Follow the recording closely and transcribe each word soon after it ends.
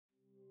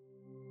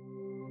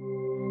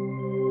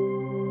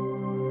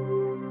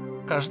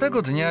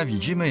Każdego dnia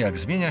widzimy, jak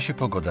zmienia się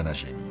pogoda na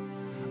Ziemi.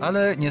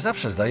 Ale nie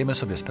zawsze zdajemy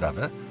sobie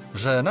sprawę,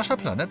 że nasza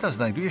planeta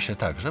znajduje się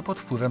także pod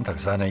wpływem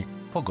tzw.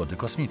 pogody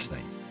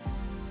kosmicznej.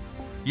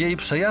 Jej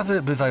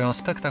przejawy bywają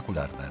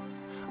spektakularne,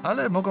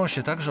 ale mogą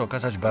się także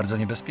okazać bardzo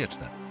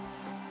niebezpieczne.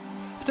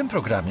 W tym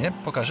programie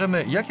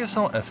pokażemy, jakie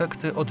są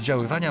efekty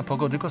oddziaływania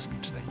pogody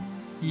kosmicznej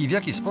i w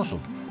jaki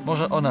sposób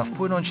może ona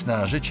wpłynąć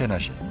na życie na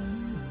Ziemi.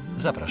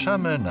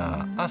 Zapraszamy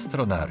na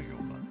Astronarium.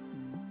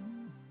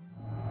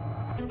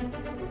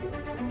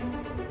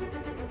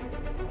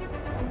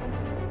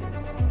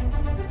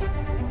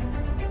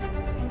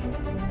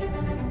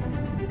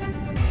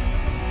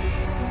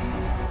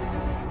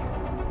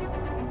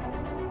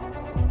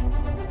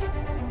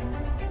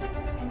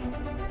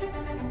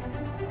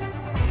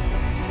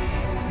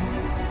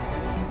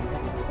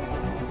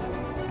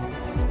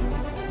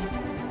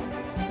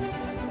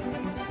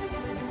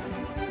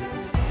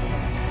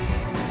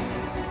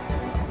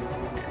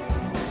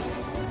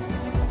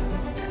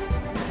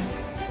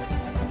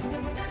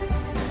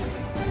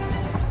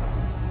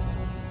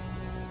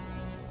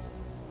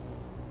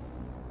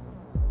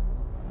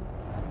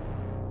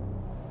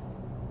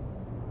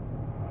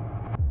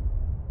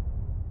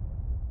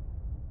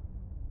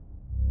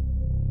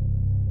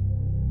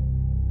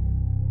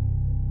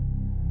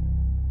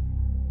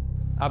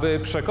 Aby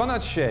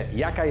przekonać się,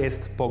 jaka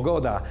jest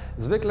pogoda,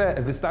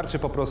 zwykle wystarczy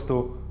po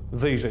prostu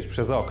wyjrzeć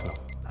przez okno.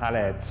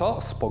 Ale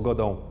co z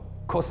pogodą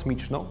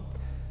kosmiczną?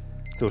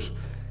 Cóż,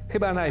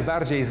 chyba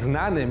najbardziej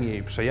znanym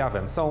jej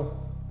przejawem są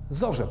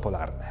zorze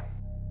polarne.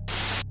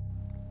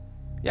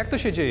 Jak to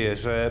się dzieje,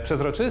 że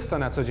przezroczysta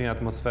na co dzień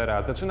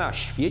atmosfera zaczyna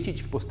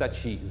świecić w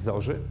postaci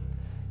zorzy?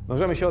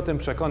 Możemy się o tym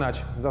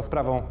przekonać za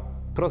sprawą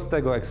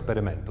prostego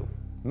eksperymentu.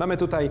 Mamy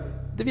tutaj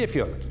dwie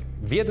fiolki.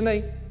 W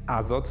jednej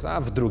azot,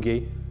 a w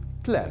drugiej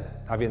tlen,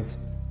 a więc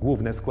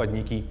główne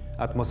składniki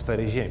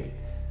atmosfery Ziemi.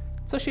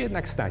 Co się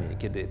jednak stanie,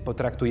 kiedy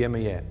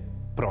potraktujemy je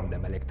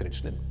prądem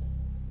elektrycznym?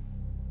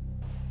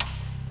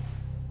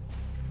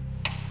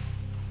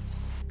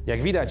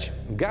 Jak widać,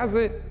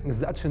 gazy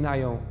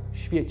zaczynają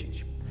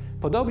świecić.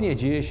 Podobnie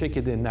dzieje się,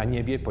 kiedy na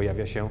niebie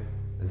pojawia się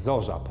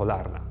zorza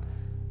polarna.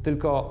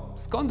 Tylko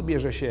skąd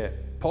bierze się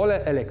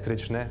pole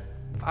elektryczne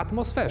w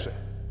atmosferze?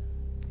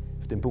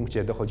 W tym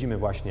punkcie dochodzimy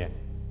właśnie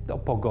do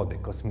pogody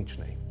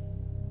kosmicznej.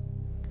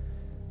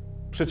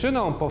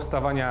 Przyczyną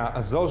powstawania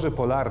zorzy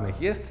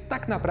polarnych jest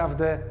tak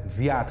naprawdę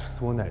wiatr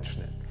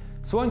słoneczny.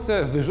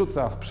 Słońce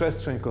wyrzuca w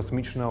przestrzeń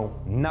kosmiczną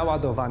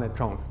naładowane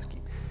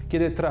cząstki.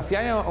 Kiedy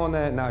trafiają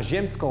one na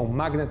ziemską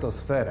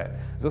magnetosferę,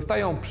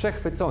 zostają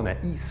przechwycone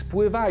i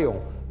spływają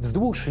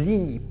wzdłuż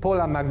linii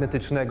pola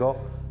magnetycznego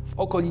w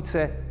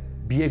okolice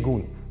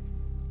biegunów.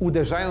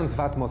 Uderzając w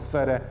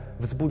atmosferę,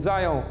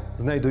 wzbudzają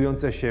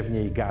znajdujące się w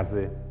niej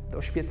gazy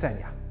do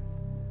świecenia.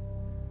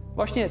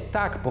 Właśnie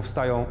tak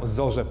powstają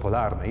zorze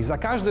polarne i za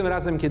każdym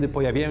razem, kiedy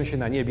pojawiają się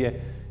na niebie,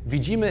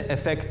 widzimy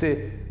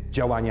efekty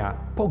działania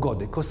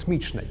pogody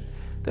kosmicznej.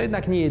 To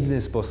jednak nie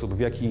jedyny sposób, w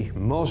jaki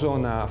może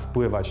ona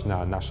wpływać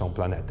na naszą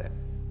planetę.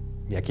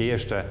 Jakie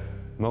jeszcze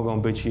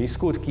mogą być jej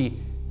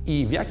skutki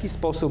i w jaki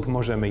sposób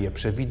możemy je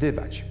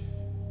przewidywać?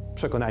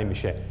 Przekonajmy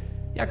się,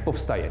 jak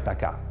powstaje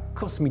taka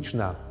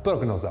kosmiczna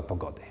prognoza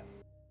pogody.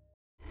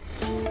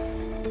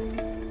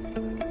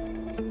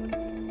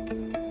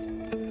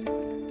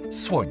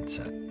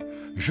 Słońce.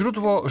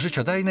 Źródło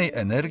życiodajnej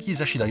energii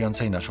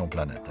zasilającej naszą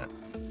planetę.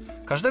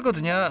 Każdego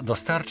dnia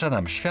dostarcza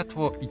nam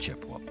światło i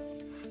ciepło.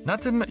 Na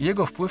tym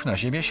jego wpływ na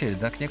Ziemię się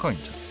jednak nie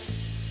kończy.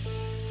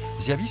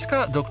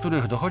 Zjawiska, do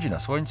których dochodzi na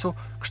Słońcu,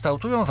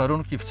 kształtują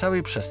warunki w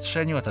całej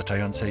przestrzeni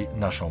otaczającej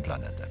naszą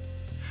planetę.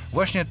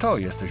 Właśnie to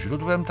jest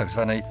źródłem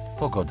tzw.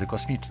 pogody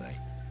kosmicznej.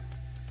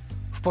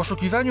 W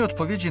poszukiwaniu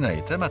odpowiedzi na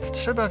jej temat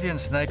trzeba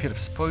więc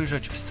najpierw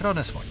spojrzeć w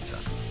stronę Słońca.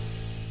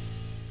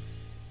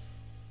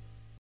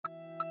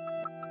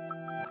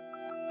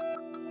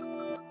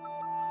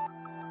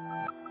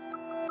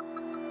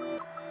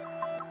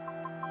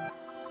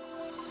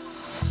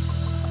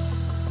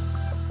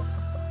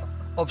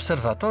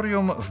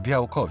 Obserwatorium w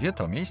Białkowie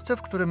to miejsce,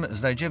 w którym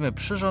znajdziemy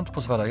przyrząd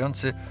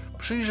pozwalający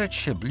przyjrzeć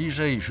się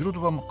bliżej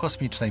źródłom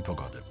kosmicznej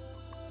pogody.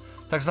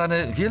 Tak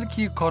zwany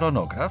wielki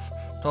koronograf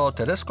to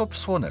teleskop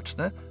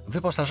słoneczny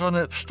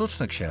wyposażony w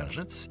sztuczny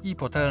księżyc i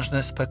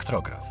potężny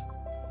spektrograf.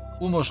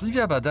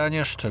 Umożliwia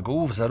badanie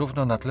szczegółów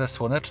zarówno na tle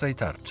słonecznej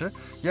tarczy,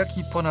 jak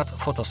i ponad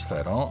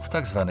fotosferą w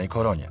tak zwanej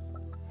koronie.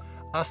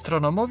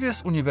 Astronomowie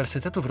z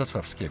Uniwersytetu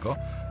Wrocławskiego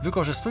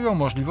wykorzystują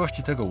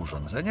możliwości tego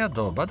urządzenia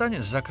do badań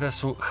z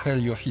zakresu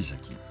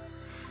heliofizyki.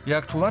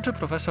 Jak tłumaczy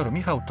profesor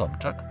Michał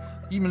Tomczak,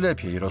 im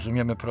lepiej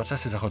rozumiemy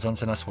procesy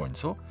zachodzące na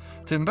Słońcu,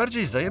 tym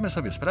bardziej zdajemy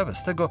sobie sprawę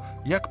z tego,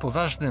 jak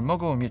poważny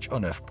mogą mieć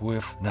one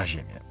wpływ na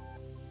Ziemię.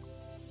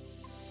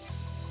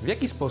 W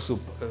jaki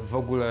sposób w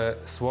ogóle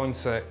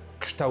Słońce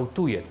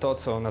kształtuje to,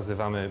 co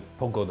nazywamy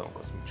pogodą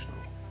kosmiczną?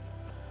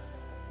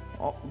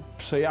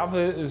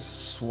 Przejawy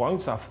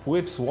Słońca,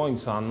 wpływ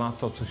Słońca na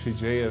to, co się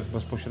dzieje w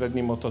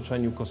bezpośrednim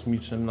otoczeniu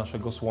kosmicznym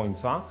naszego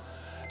Słońca,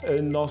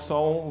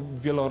 są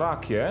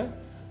wielorakie.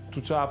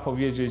 Tu trzeba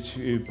powiedzieć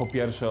po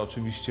pierwsze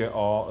oczywiście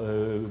o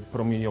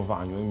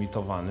promieniowaniu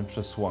emitowanym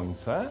przez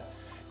Słońce.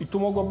 I tu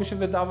mogłoby się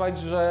wydawać,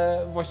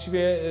 że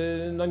właściwie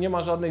no, nie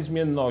ma żadnej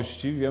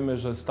zmienności. Wiemy,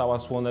 że stała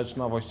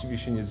słoneczna właściwie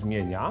się nie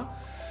zmienia.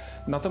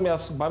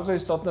 Natomiast bardzo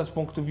istotne z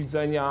punktu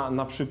widzenia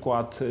na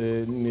przykład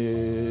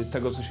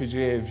tego, co się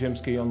dzieje w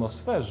ziemskiej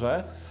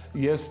jonosferze,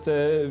 jest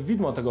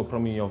widmo tego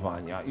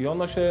promieniowania. I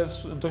ono się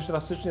dość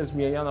drastycznie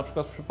zmienia, na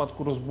przykład w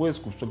przypadku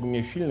rozbłysków,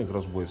 szczególnie silnych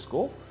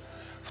rozbłysków.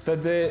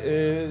 Wtedy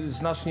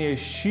znacznie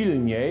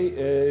silniej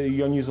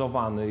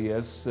jonizowany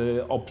jest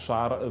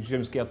obszar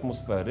ziemskiej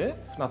atmosfery.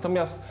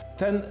 Natomiast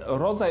ten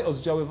rodzaj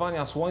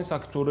oddziaływania Słońca,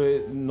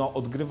 który no,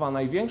 odgrywa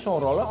największą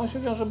rolę, on się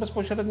wiąże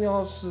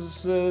bezpośrednio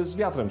z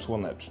wiatrem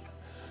słonecznym.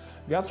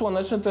 Wiatr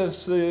słoneczny to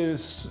jest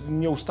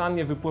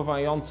nieustannie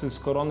wypływający z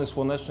korony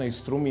słonecznej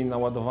strumień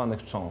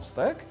naładowanych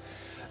cząstek.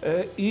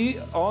 I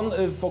on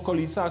w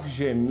okolicach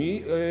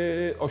Ziemi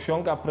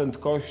osiąga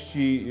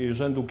prędkości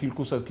rzędu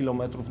kilkuset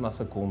kilometrów na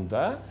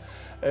sekundę.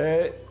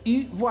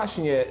 I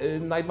właśnie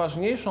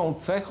najważniejszą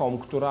cechą,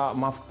 która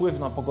ma wpływ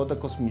na pogodę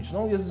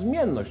kosmiczną, jest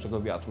zmienność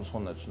tego wiatru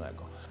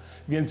słonecznego.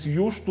 Więc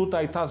już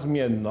tutaj ta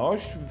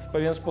zmienność w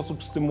pewien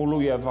sposób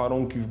stymuluje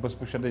warunki w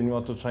bezpośrednim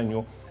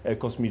otoczeniu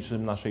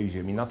kosmicznym naszej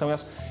Ziemi.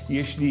 Natomiast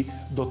jeśli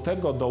do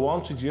tego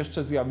dołączyć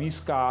jeszcze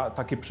zjawiska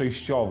takie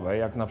przejściowe,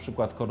 jak na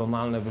przykład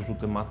koronalne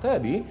wyrzuty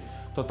materii,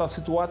 to ta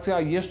sytuacja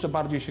jeszcze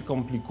bardziej się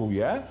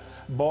komplikuje,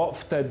 bo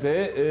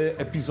wtedy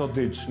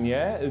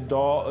epizodycznie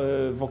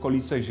w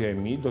okolice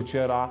Ziemi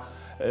dociera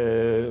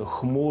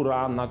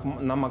chmura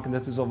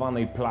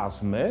namagnetyzowanej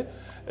plazmy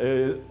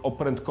o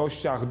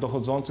prędkościach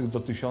dochodzących do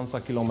 1000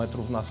 km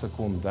na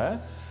sekundę.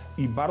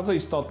 I bardzo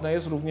istotne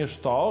jest również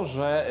to,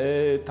 że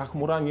ta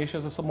chmura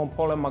niesie ze sobą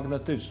pole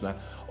magnetyczne.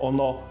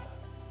 Ono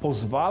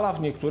pozwala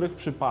w niektórych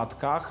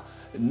przypadkach,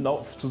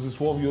 no, w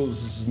cudzysłowie,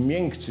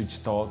 zmiękczyć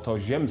to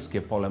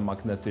ziemskie pole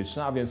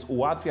magnetyczne, a więc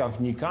ułatwia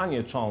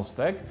wnikanie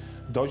cząstek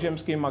do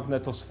ziemskiej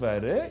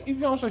magnetosfery i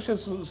wiąże się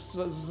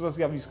ze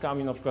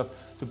zjawiskami na przykład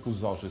typu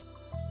Zorzy.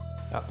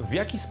 A w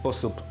jaki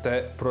sposób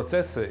te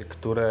procesy,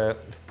 które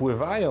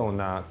wpływają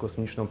na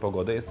kosmiczną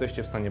pogodę,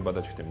 jesteście w stanie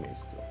badać w tym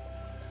miejscu?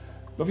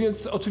 No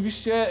więc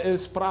oczywiście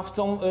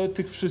sprawcą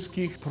tych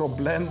wszystkich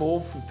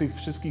problemów, tych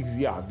wszystkich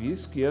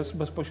zjawisk jest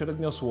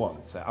bezpośrednio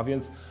Słońce, a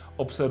więc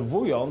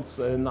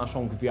obserwując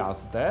naszą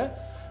gwiazdę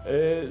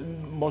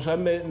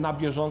możemy na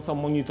bieżąco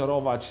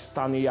monitorować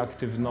stan jej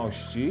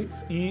aktywności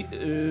i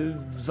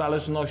w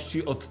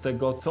zależności od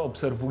tego, co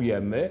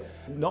obserwujemy,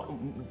 no,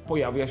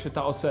 pojawia się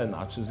ta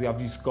ocena, czy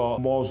zjawisko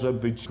może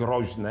być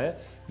groźne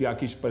w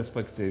jakiejś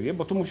perspektywie,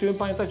 bo tu musimy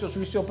pamiętać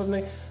oczywiście o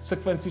pewnej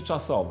sekwencji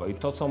czasowej.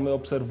 To, co my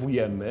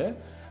obserwujemy,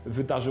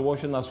 wydarzyło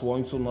się na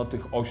Słońcu no,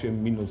 tych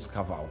 8 minut z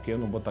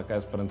kawałkiem, no bo taka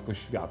jest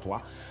prędkość światła.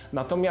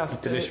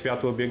 Natomiast i tyle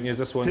światło biegnie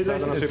ze Słońca do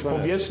naszej planety. Z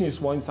powierzchni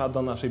Słońca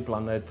do naszej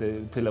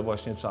planety tyle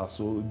właśnie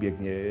czasu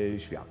biegnie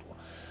światło.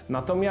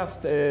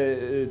 Natomiast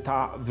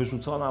ta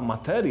wyrzucona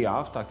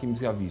materia w takim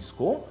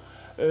zjawisku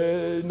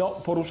no,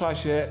 porusza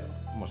się,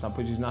 można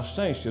powiedzieć na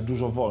szczęście,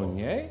 dużo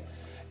wolniej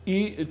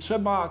i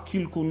trzeba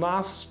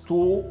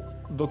kilkunastu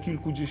do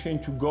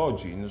kilkudziesięciu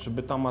godzin,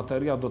 żeby ta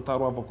materia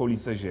dotarła w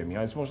okolice Ziemi. A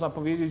więc można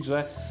powiedzieć,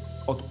 że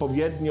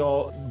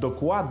odpowiednio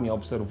dokładnie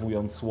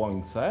obserwując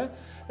Słońce,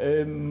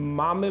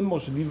 mamy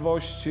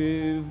możliwość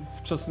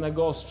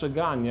wczesnego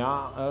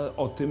ostrzegania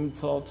o tym,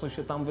 co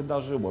się tam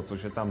wydarzyło, co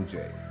się tam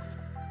dzieje.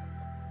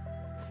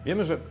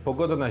 Wiemy, że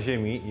pogoda na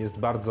Ziemi jest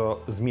bardzo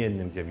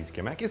zmiennym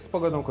zjawiskiem. Jak jest z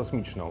pogodą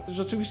kosmiczną?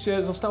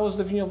 Rzeczywiście zostało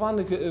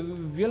zdefiniowanych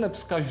wiele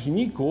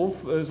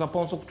wskaźników, za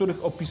pomocą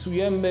których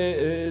opisujemy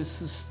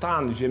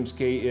stan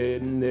ziemskiej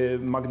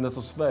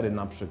magnetosfery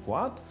na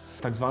przykład.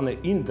 Tak zwany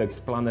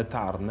indeks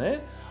planetarny.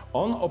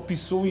 On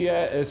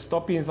opisuje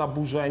stopień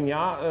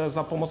zaburzenia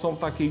za pomocą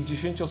takiej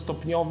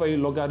 10-stopniowej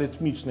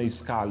logarytmicznej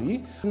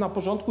skali. Na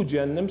porządku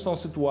dziennym są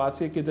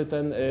sytuacje, kiedy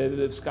ten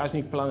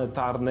wskaźnik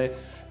planetarny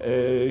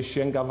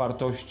sięga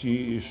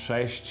wartości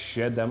 6,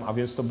 7, a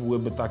więc to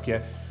byłyby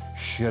takie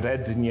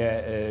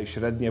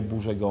średnie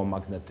burze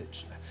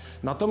geomagnetyczne.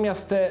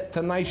 Natomiast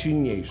te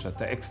najsilniejsze,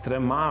 te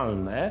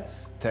ekstremalne,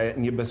 te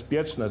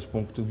niebezpieczne z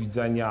punktu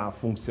widzenia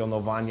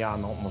funkcjonowania,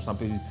 no, można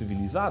powiedzieć,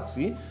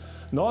 cywilizacji,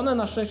 no one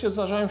na szczęście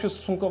zdarzają się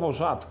stosunkowo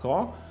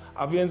rzadko,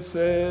 a więc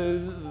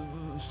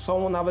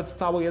są nawet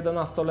całe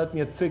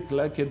 11-letnie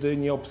cykle, kiedy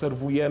nie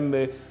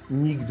obserwujemy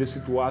nigdy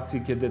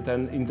sytuacji, kiedy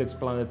ten indeks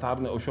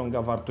planetarny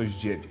osiąga wartość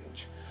 9.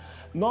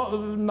 No,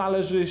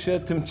 należy się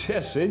tym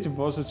cieszyć,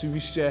 bo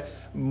rzeczywiście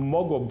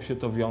mogłoby się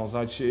to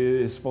wiązać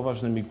z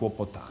poważnymi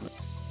kłopotami.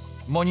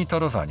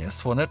 Monitorowanie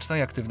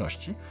słonecznej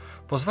aktywności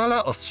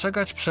pozwala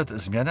ostrzegać przed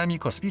zmianami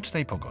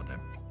kosmicznej pogody.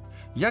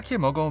 Jakie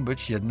mogą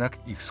być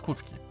jednak ich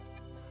skutki?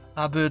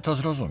 Aby to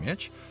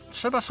zrozumieć,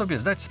 trzeba sobie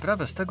zdać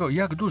sprawę z tego,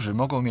 jak duży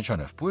mogą mieć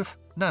one wpływ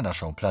na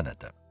naszą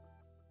planetę.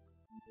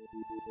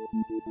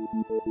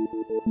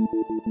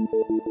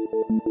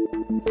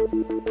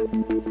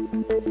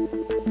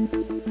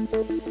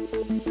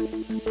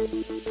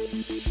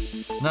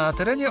 Na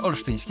terenie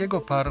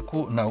Olsztyńskiego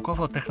Parku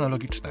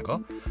Naukowo-Technologicznego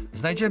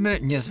znajdziemy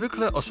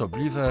niezwykle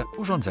osobliwe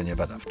urządzenie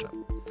badawcze.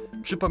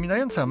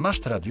 Przypominająca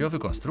maszt radiowy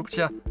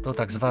konstrukcja to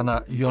tak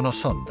zwana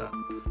jonosonda,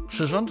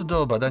 przyrząd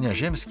do badania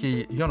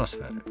ziemskiej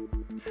jonosfery.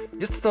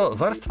 Jest to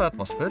warstwa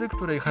atmosfery,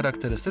 której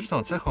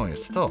charakterystyczną cechą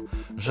jest to,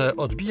 że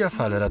odbija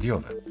fale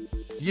radiowe.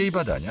 Jej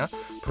badania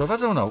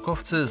prowadzą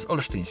naukowcy z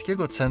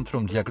Olsztyńskiego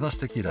Centrum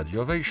Diagnostyki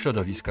Radiowej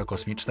Środowiska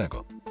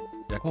Kosmicznego.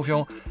 Jak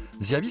mówią,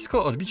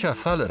 zjawisko odbicia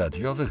fal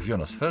radiowych w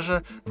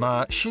jonosferze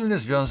ma silny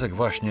związek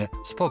właśnie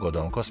z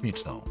pogodą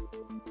kosmiczną.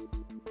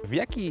 W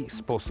jaki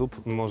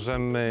sposób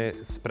możemy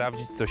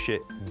sprawdzić, co się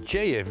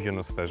dzieje w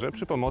jonosferze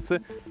przy pomocy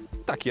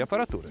takiej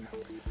aparatury?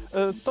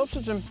 To,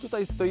 przy czym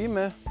tutaj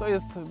stoimy, to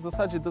jest w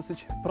zasadzie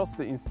dosyć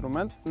prosty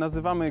instrument.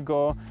 Nazywamy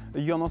go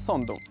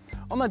jonosondą.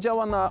 Ona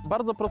działa na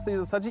bardzo prostej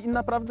zasadzie i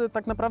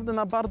tak naprawdę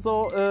na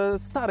bardzo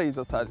starej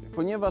zasadzie,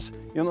 ponieważ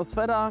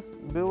jonosfera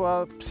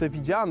była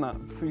przewidziana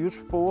już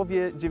w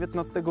połowie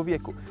XIX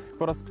wieku.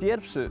 Po raz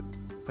pierwszy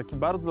taki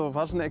bardzo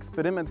ważny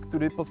eksperyment,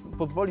 który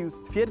pozwolił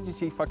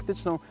stwierdzić jej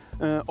faktyczną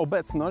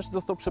obecność,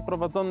 został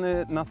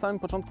przeprowadzony na samym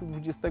początku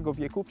XX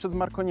wieku przez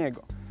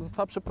Marconiego.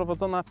 Została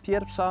przeprowadzona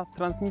pierwsza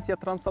transmisja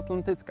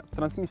transatlantycka,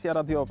 transmisja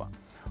radiowa.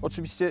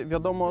 Oczywiście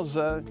wiadomo,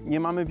 że nie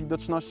mamy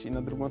widoczności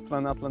na drugą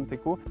stronę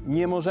Atlantyku,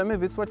 nie możemy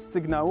wysłać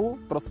sygnału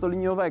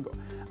prostoliniowego,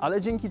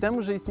 ale dzięki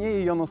temu, że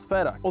istnieje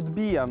jonosfera,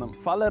 odbija nam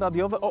fale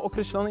radiowe o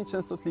określonej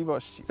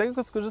częstotliwości. Z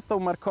tego skorzystał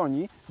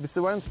Marconi,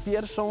 wysyłając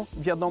pierwszą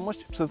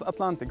wiadomość przez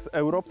Atlantyk, z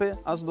Europy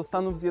aż do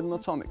Stanów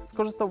Zjednoczonych.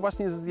 Skorzystał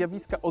właśnie ze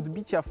zjawiska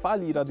odbicia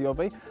fali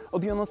radiowej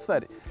od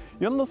jonosfery.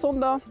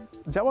 Jonosonda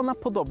działa na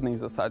podobnej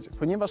zasadzie,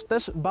 ponieważ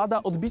też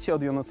bada odbicie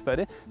od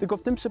jonosfery, tylko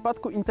w tym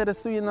przypadku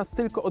interesuje nas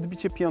tylko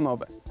odbicie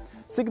pionowe.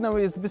 Sygnał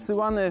jest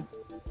wysyłany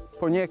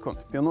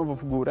poniekąd pionowo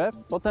w górę,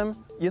 potem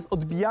jest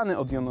odbijany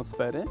od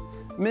jonosfery.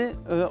 My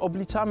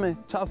obliczamy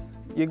czas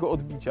jego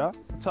odbicia,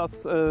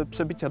 czas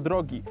przebycia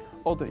drogi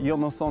od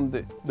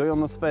jonosondy do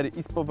jonosfery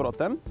i z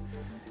powrotem.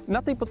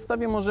 Na tej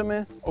podstawie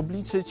możemy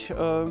obliczyć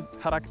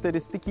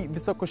charakterystyki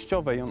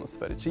wysokościowe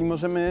jonosfery, czyli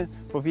możemy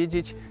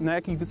powiedzieć, na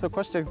jakich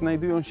wysokościach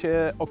znajdują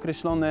się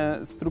określone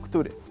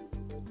struktury.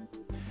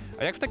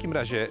 A jak w takim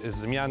razie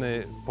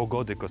zmiany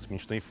pogody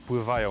kosmicznej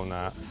wpływają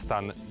na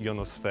stan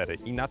jonosfery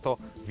i na to,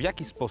 w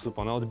jaki sposób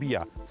ona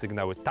odbija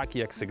sygnały takie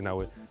jak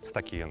sygnały z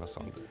takiej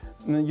jonosondy?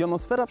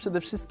 Jonosfera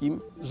przede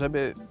wszystkim,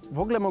 żeby w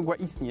ogóle mogła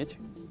istnieć,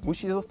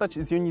 musi zostać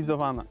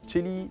zjonizowana,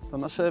 czyli to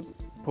nasze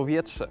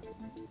powietrze,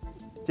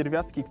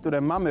 pierwiastki,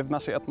 które mamy w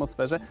naszej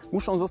atmosferze,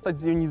 muszą zostać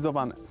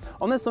zjonizowane.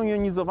 One są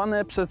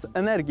jonizowane przez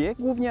energię,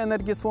 głównie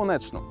energię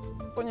słoneczną,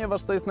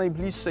 ponieważ to jest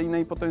najbliższe i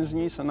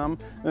najpotężniejsze nam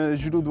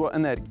źródło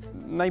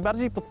energii.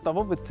 Najbardziej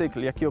podstawowy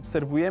cykl, jaki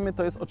obserwujemy,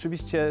 to jest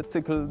oczywiście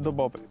cykl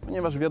dobowy,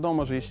 ponieważ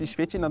wiadomo, że jeśli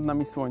świeci nad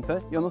nami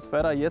słońce,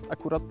 jonosfera jest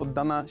akurat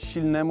poddana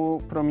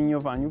silnemu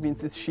promieniowaniu,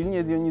 więc jest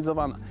silnie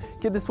zjonizowana.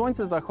 Kiedy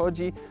słońce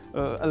zachodzi,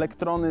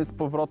 elektrony z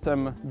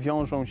powrotem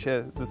wiążą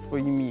się ze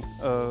swoimi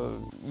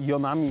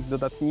jonami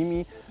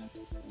dodatnimi,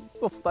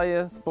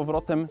 powstaje z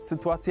powrotem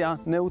sytuacja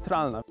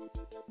neutralna.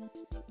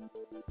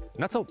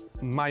 Na co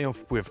mają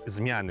wpływ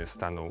zmiany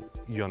stanu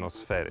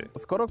jonosfery?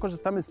 Skoro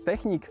korzystamy z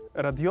technik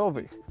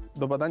radiowych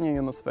do badania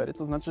jonosfery,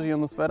 to znaczy, że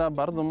jonosfera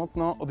bardzo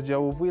mocno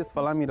oddziałuje z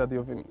falami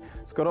radiowymi.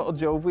 Skoro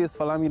oddziałuje z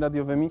falami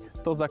radiowymi,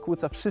 to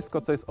zakłóca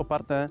wszystko, co jest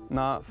oparte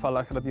na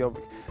falach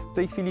radiowych. W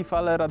tej chwili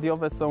fale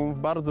radiowe są w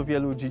bardzo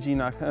wielu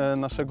dziedzinach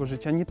naszego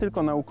życia, nie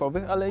tylko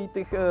naukowych, ale i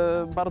tych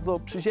bardzo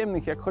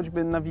przyziemnych, jak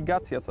choćby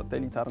nawigacja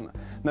satelitarna.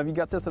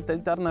 Nawigacja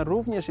satelitarna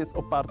również jest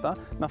oparta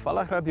na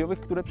falach radiowych,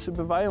 które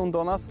przybywają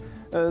do nas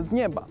z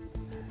nieba.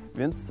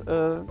 Więc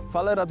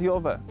fale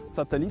radiowe z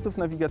satelitów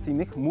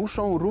nawigacyjnych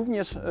muszą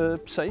również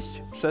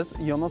przejść przez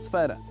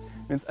jonosferę.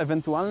 Więc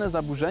ewentualne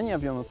zaburzenia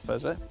w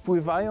jonosferze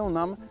wpływają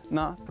nam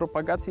na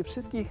propagację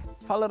wszystkich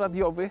fal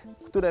radiowych,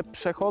 które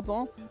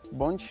przechodzą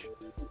bądź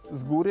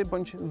z góry,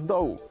 bądź z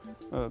dołu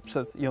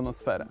przez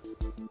jonosferę.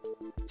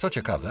 Co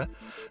ciekawe,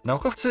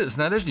 naukowcy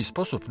znaleźli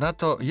sposób na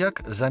to,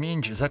 jak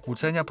zamienić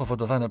zakłócenia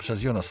powodowane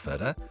przez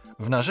jonosferę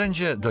w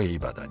narzędzie do jej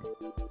badań.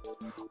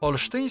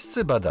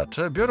 Olsztyńscy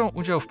badacze biorą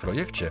udział w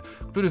projekcie,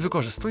 który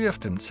wykorzystuje w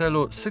tym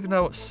celu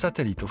sygnał z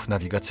satelitów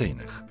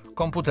nawigacyjnych.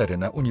 Komputery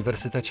na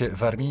Uniwersytecie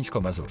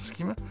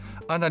Warmińsko-Mazurskim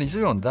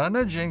analizują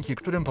dane, dzięki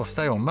którym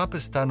powstają mapy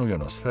stanu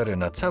jonosfery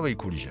na całej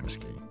kuli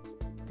ziemskiej.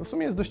 To w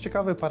sumie jest dość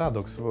ciekawy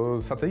paradoks,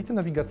 bo satelity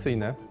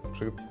nawigacyjne,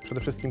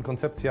 przede wszystkim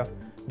koncepcja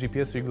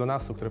GPS-u i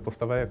GLONASS-u, które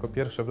powstawały jako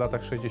pierwsze w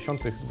latach 60.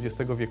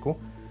 XX wieku,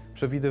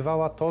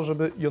 przewidywała to,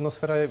 żeby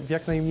jonosfera w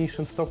jak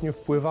najmniejszym stopniu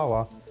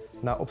wpływała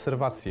na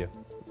obserwacje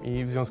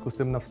i w związku z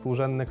tym na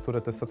współrzędne,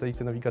 które te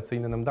satelity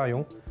nawigacyjne nam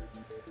dają.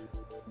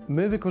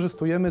 My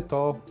wykorzystujemy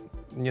to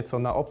nieco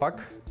na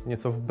opak,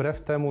 nieco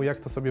wbrew temu, jak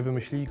to sobie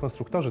wymyślili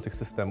konstruktorzy tych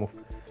systemów,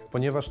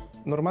 ponieważ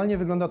normalnie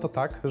wygląda to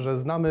tak, że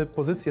znamy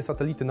pozycję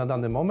satelity na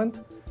dany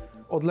moment,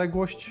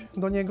 odległość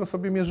do niego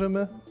sobie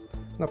mierzymy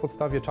na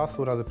podstawie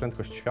czasu razy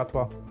prędkość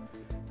światła.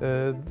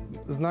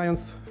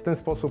 Znając w ten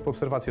sposób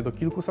obserwacje do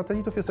kilku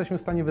satelitów, jesteśmy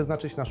w stanie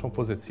wyznaczyć naszą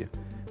pozycję.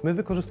 My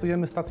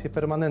wykorzystujemy stacje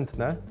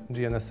permanentne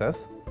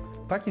GNSS,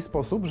 taki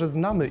sposób, że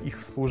znamy ich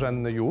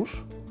współrzędny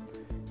już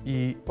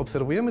i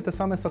obserwujemy te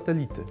same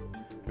satelity.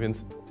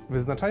 Więc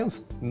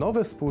wyznaczając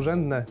nowe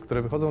współrzędne,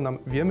 które wychodzą nam,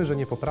 wiemy, że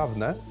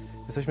niepoprawne,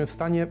 jesteśmy w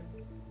stanie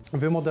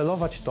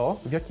wymodelować to,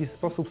 w jaki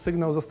sposób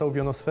sygnał został w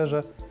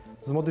jonosferze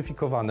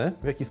zmodyfikowany,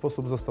 w jaki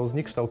sposób został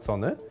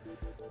zniekształcony,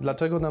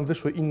 dlaczego nam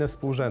wyszły inne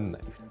współrzędne.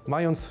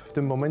 Mając w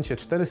tym momencie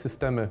 4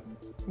 systemy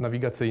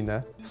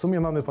nawigacyjne, w sumie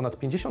mamy ponad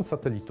 50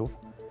 satelitów,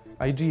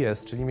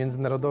 IGS, czyli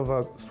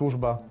Międzynarodowa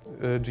Służba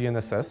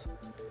GNSS,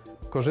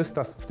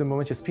 korzysta w tym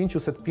momencie z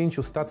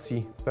 505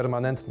 stacji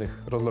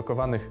permanentnych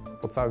rozlokowanych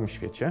po całym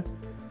świecie,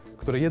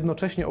 które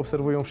jednocześnie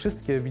obserwują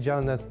wszystkie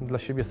widzialne dla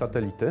siebie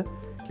satelity.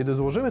 Kiedy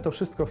złożymy to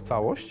wszystko w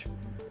całość,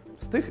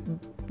 z tych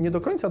nie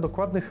do końca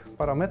dokładnych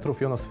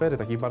parametrów jonosfery,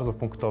 takich bardzo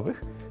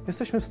punktowych,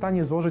 jesteśmy w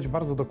stanie złożyć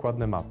bardzo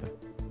dokładne mapy.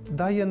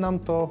 Daje nam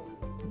to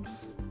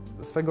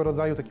swego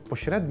rodzaju taki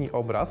pośredni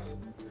obraz.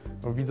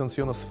 Widząc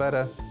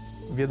jonosferę,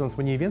 wiedząc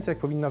mniej więcej, jak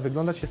powinna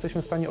wyglądać,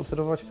 jesteśmy w stanie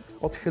obserwować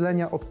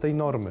odchylenia od tej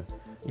normy.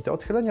 I te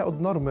odchylenia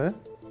od normy,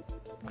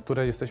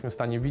 które jesteśmy w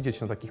stanie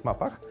widzieć na takich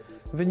mapach,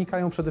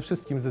 wynikają przede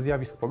wszystkim ze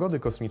zjawisk pogody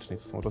kosmicznej.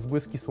 To są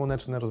rozbłyski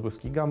słoneczne,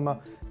 rozbłyski gamma,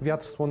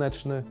 wiatr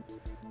słoneczny,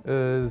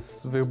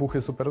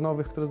 wybuchy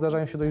supernowych, które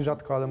zdarzają się dość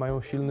rzadko, ale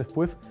mają silny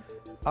wpływ,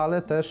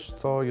 ale też,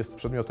 co jest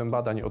przedmiotem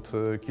badań od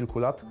kilku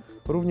lat,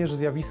 również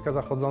zjawiska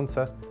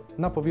zachodzące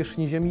na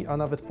powierzchni Ziemi, a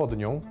nawet pod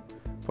nią,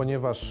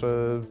 ponieważ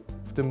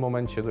w tym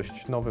momencie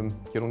dość nowym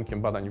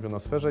kierunkiem badań w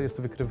jonosferze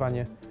jest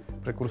wykrywanie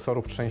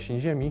prekursorów trzęsień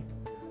Ziemi.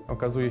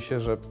 Okazuje się,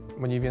 że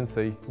mniej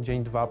więcej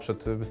dzień, dwa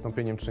przed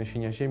wystąpieniem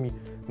trzęsienia Ziemi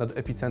nad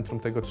epicentrum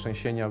tego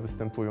trzęsienia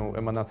występują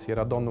emanacje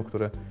radonu,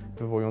 które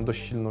wywołują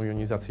dość silną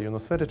jonizację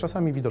jonosfery,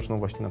 czasami widoczną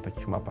właśnie na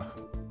takich mapach.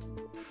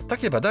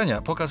 Takie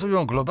badania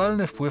pokazują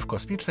globalny wpływ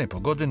kosmicznej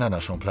pogody na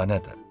naszą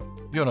planetę.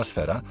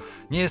 Jonosfera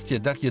nie jest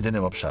jednak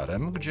jedynym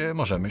obszarem, gdzie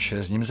możemy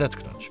się z nim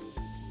zetknąć.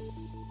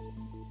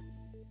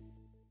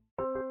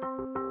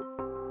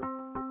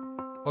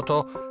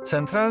 Oto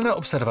Centralne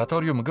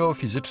Obserwatorium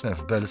Geofizyczne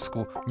w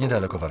Belsku,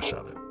 niedaleko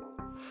Warszawy.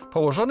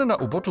 Położony na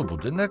uboczu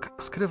budynek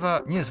skrywa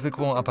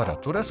niezwykłą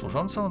aparaturę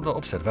służącą do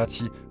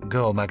obserwacji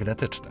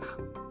geomagnetycznych.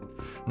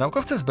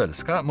 Naukowcy z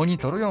Belska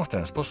monitorują w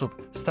ten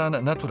sposób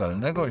stan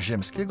naturalnego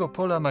ziemskiego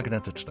pola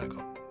magnetycznego.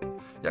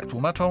 Jak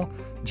tłumaczą,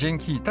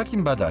 dzięki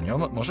takim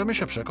badaniom możemy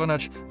się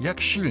przekonać,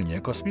 jak silnie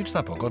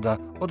kosmiczna pogoda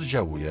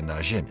oddziałuje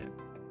na Ziemię.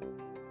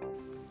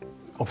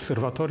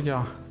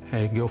 Obserwatoria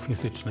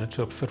geofizyczne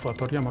czy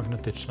obserwatoria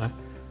magnetyczne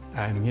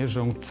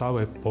mierzą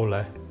całe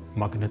pole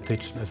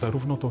magnetyczne,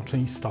 zarówno tą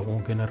część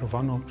stałą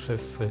generowaną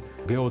przez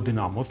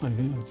geodynamo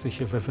znajdujące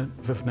się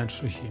we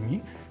wnętrzu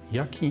Ziemi,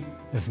 jak i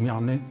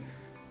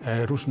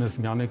różne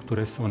zmiany,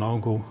 które są na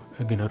ogół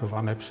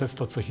generowane przez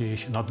to, co dzieje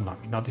się nad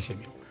nami, nad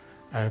Ziemią,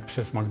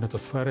 przez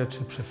magnetosferę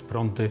czy przez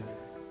prądy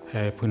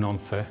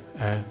płynące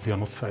w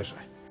jonosferze.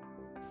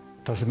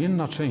 Ta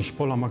zmienna część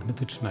pola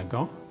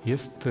magnetycznego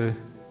jest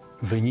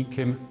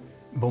wynikiem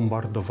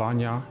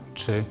bombardowania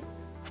czy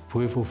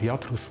wpływu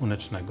wiatru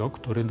słonecznego,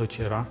 który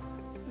dociera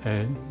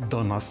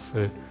do nas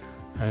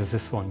ze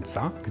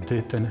Słońca.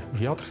 Gdy ten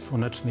wiatr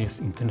słoneczny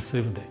jest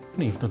intensywny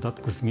i w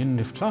dodatku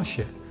zmienny w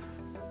czasie,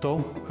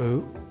 to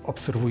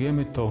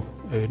obserwujemy to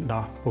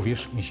na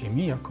powierzchni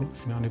Ziemi jako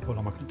zmiany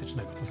pola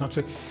magnetycznego. To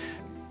znaczy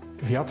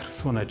wiatr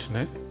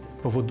słoneczny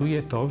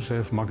powoduje to,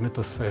 że w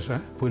magnetosferze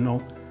płyną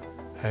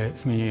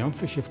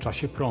zmieniające się w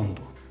czasie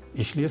prądu.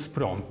 Jeśli jest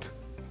prąd,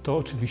 to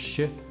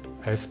oczywiście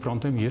z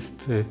prądem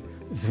jest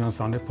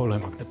związane pole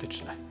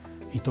magnetyczne.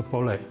 I to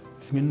pole,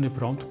 zmienny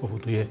prąd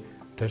powoduje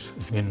też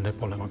zmienne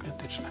pole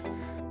magnetyczne.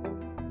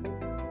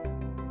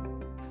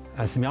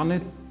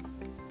 Zmiany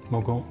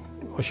mogą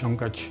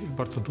osiągać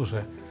bardzo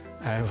duże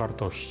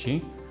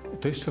wartości.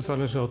 To jeszcze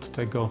zależy od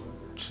tego,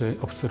 czy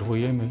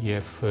obserwujemy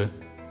je w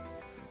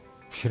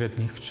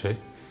średnich czy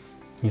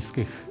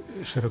niskich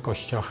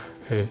szerokościach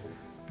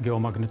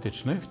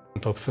geomagnetycznych.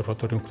 To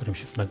obserwatorium, w którym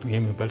się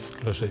znajdujemy,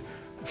 Belsk, leży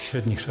w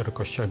średnich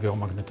szerokościach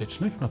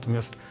geomagnetycznych,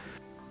 natomiast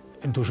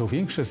dużo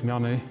większe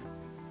zmiany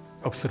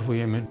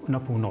obserwujemy na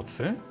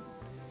północy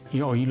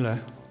i o ile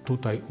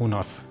tutaj u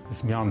nas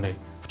zmiany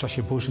w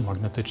czasie burzy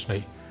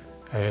magnetycznej,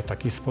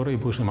 takiej sporej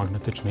burzy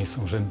magnetycznej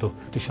są rzędu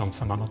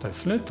 1000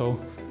 nanotesly, to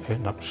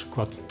na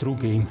przykład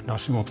drugim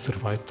naszym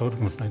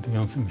obserwatorium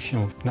znajdującym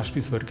się na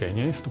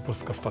Spitsbergenie, jest to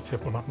polska stacja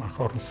polarna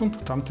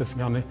Hornsund, tam te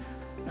zmiany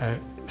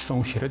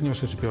są średnio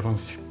rzecz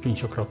biorąc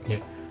 5-krotnie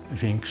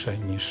większe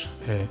niż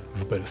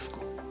w Belsku.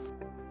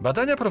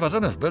 Badania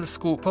prowadzone w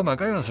Belsku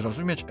pomagają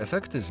zrozumieć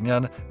efekty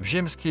zmian w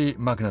ziemskiej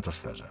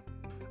magnetosferze.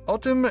 O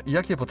tym,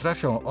 jakie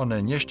potrafią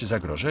one nieść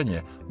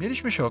zagrożenie,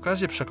 mieliśmy się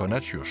okazję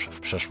przekonać już w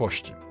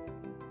przeszłości.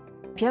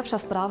 Pierwsza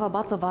sprawa,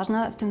 bardzo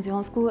ważna w tym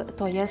związku,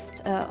 to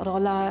jest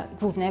rola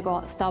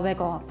głównego,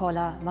 stałego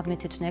pola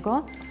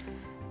magnetycznego,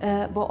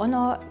 bo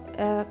ono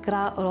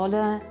gra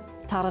rolę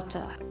tarczy.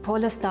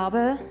 Pole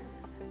stałe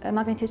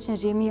magnetyczne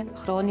Ziemi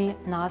chroni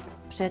nas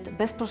przed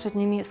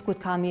bezpośrednimi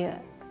skutkami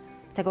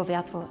tego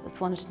wiatru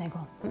słonecznego.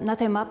 Na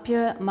tej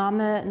mapie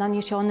mamy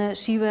naniesione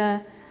siłę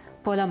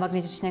pola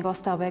magnetycznego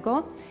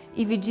stałego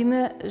i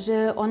widzimy,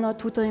 że ono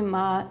tutaj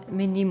ma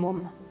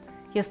minimum.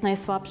 Jest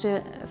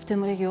najsłabsze w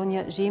tym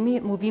regionie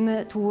Ziemi.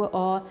 Mówimy tu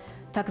o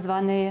tak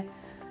zwanej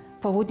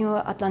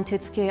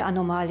południoatlantyckiej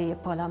anomalii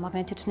pola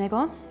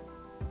magnetycznego.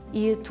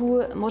 I tu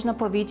można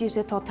powiedzieć,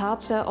 że to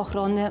tarcza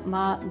ochrony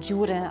ma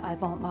dziurę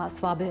albo ma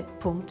słaby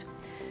punkt.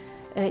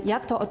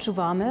 Jak to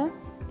odczuwamy?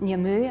 Nie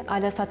my,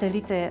 ale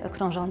satelity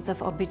krążące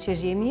w orbicie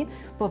Ziemi,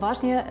 bo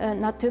właśnie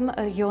nad tym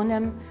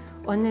regionem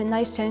one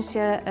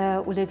najczęściej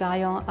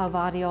ulegają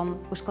awariom,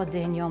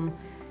 uszkodzeniom,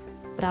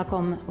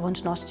 brakom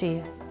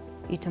łączności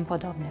i tym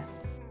podobnie.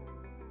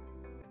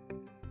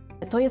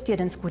 To jest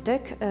jeden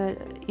skutek.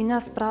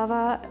 Inna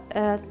sprawa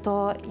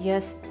to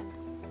jest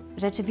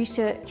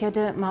rzeczywiście,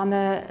 kiedy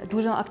mamy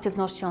dużą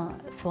aktywność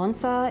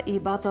Słońca i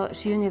bardzo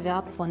silny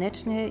wiatr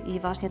słoneczny i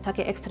właśnie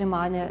takie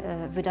ekstremalne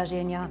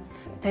wydarzenia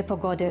tej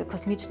pogody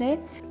kosmicznej.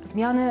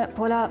 Zmiany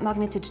pola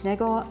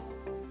magnetycznego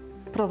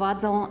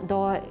prowadzą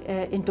do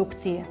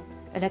indukcji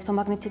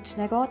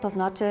elektromagnetycznego, to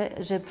znaczy,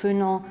 że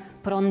płyną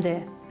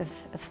prądy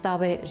w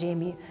stałej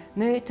Ziemi.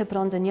 My te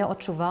prądy nie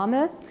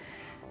odczuwamy.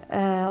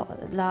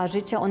 Dla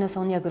życia one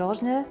są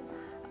niegroźne,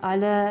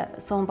 ale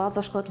są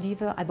bardzo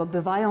szkodliwe albo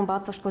bywają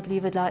bardzo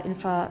szkodliwe dla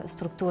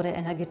infrastruktury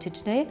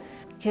energetycznej.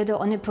 Kiedy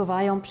one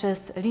pływają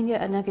przez linie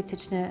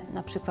energetyczne,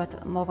 na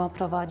przykład mogą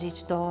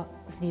prowadzić do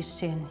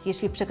zniszczeń,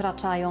 jeśli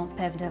przekraczają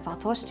pewne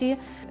wartości,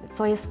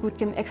 co jest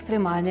skutkiem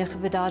ekstremalnych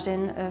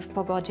wydarzeń w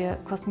pogodzie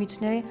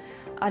kosmicznej,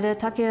 ale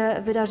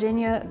takie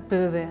wydarzenia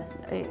były.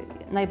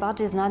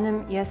 Najbardziej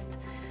znanym jest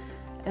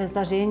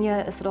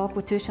zdarzenie z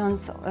roku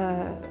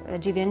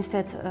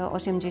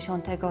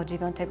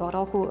 1989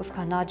 roku w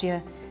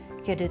Kanadzie,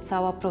 kiedy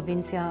cała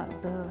prowincja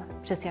była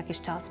przez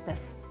jakiś czas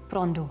bez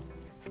prądu,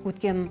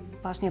 skutkiem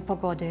właśnie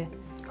pogody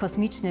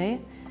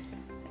kosmicznej.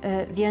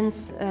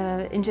 Więc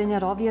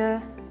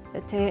inżynierowie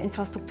tej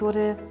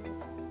infrastruktury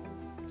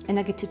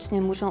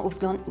energetycznej muszą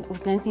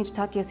uwzględnić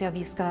takie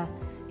zjawiska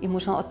i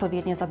muszą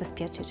odpowiednio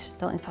zabezpieczyć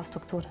tę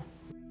infrastrukturę.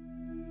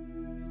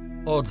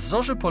 Od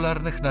zorzy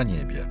polarnych na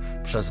niebie,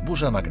 przez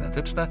burze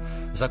magnetyczne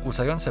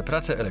zakłócające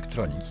pracę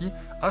elektroniki,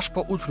 aż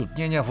po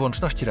utrudnienia w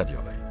łączności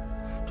radiowej.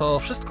 To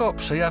wszystko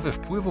przejawy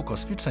wpływu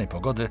kosmicznej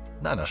pogody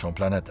na naszą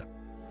planetę.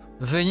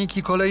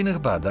 Wyniki kolejnych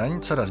badań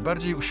coraz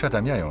bardziej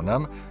uświadamiają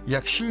nam,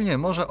 jak silnie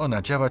może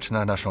ona działać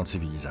na naszą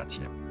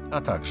cywilizację,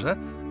 a także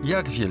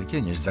jak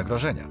wielkie nieść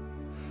zagrożenia.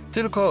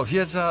 Tylko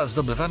wiedza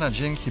zdobywana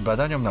dzięki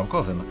badaniom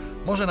naukowym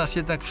może nas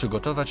jednak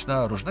przygotować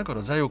na różnego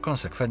rodzaju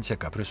konsekwencje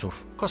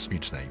kaprysów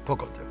kosmicznej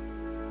pogody.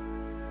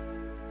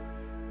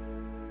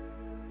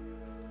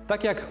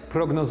 Tak jak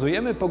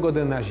prognozujemy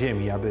pogodę na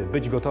Ziemi, aby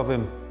być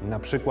gotowym na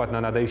przykład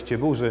na nadejście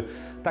burzy,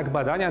 tak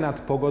badania nad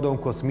pogodą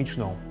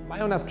kosmiczną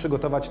mają nas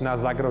przygotować na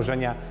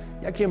zagrożenia,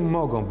 jakie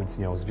mogą być z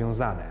nią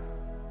związane.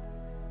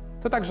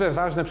 To także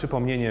ważne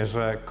przypomnienie,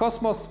 że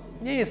kosmos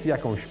nie jest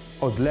jakąś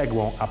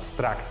odległą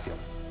abstrakcją.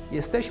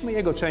 Jesteśmy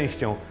jego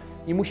częścią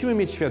i musimy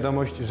mieć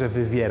świadomość, że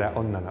wywiera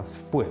on na nas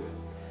wpływ.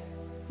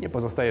 Nie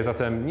pozostaje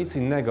zatem nic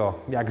innego,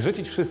 jak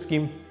życzyć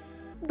wszystkim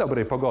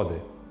dobrej pogody,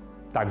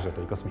 także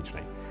tej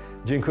kosmicznej.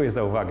 Dziękuję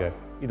za uwagę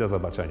i do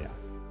zobaczenia.